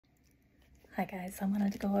Hi guys, I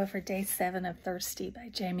wanted to go over Day 7 of Thirsty by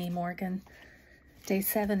Jamie Morgan. Day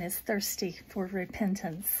 7 is thirsty for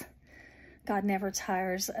repentance. God never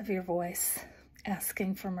tires of your voice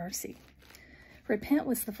asking for mercy. Repent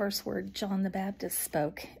was the first word John the Baptist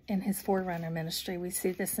spoke in his forerunner ministry. We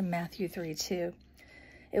see this in Matthew 3:2.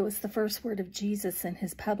 It was the first word of Jesus in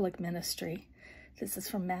his public ministry. This is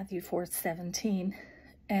from Matthew 4:17.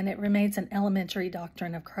 And it remains an elementary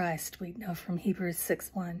doctrine of Christ, we know from Hebrews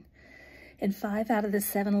 6:1. In 5 out of the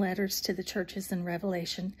 7 letters to the churches in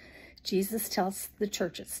Revelation, Jesus tells the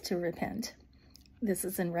churches to repent. This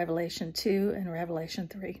is in Revelation 2 and Revelation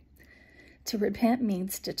 3. To repent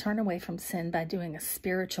means to turn away from sin by doing a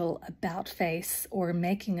spiritual about-face or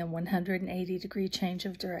making a 180-degree change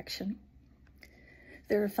of direction.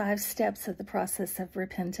 There are 5 steps of the process of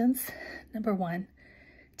repentance. Number 1,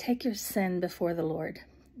 take your sin before the Lord.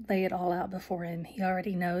 Lay it all out before Him. He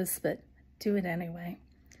already knows, but do it anyway.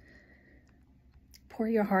 Pour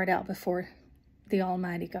your heart out before the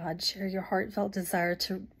Almighty God. Share your heartfelt desire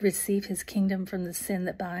to receive His kingdom from the sin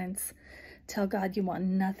that binds. Tell God you want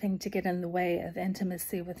nothing to get in the way of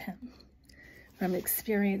intimacy with Him, from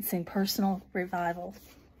experiencing personal revival.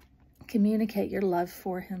 Communicate your love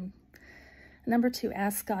for Him. Number 2,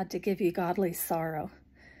 ask God to give you godly sorrow.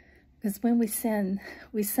 Because when we sin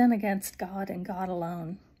against God and God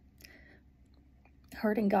alone.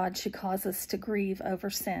 Hurting God should cause us to grieve over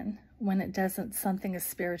sin. When it doesn't, something is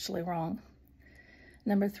spiritually wrong.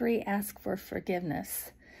 Number 3, ask for forgiveness.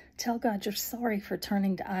 Tell God you're sorry for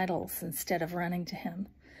turning to idols instead of running to Him.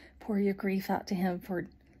 Pour your grief out to Him for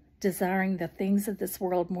desiring the things of this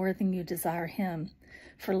world more than you desire Him,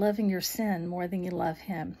 for loving your sin more than you love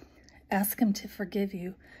Him. Ask Him to forgive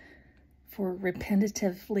you for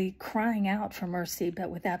repetitively crying out for mercy, but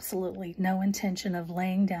with absolutely no intention of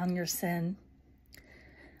laying down your sin.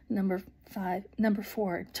 Number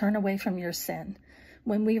 4, turn away from your sin.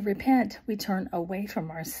 When we repent, we turn away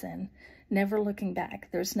from our sin, never looking back.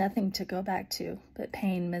 There's nothing to go back to but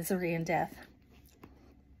pain, misery, and death.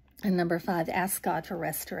 And number 5, ask God for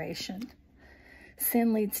restoration.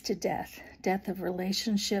 Sin leads to death. Death of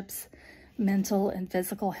relationships, mental and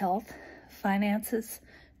physical health, finances,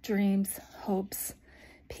 dreams, hopes,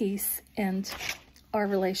 peace, and our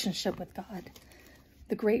relationship with God.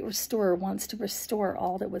 The great restorer wants to restore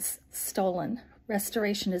all that was stolen.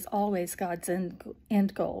 Restoration is always God's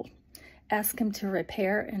end goal. Ask Him to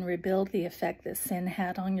repair and rebuild the effect that sin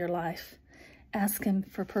had on your life. Ask Him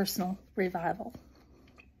for personal revival.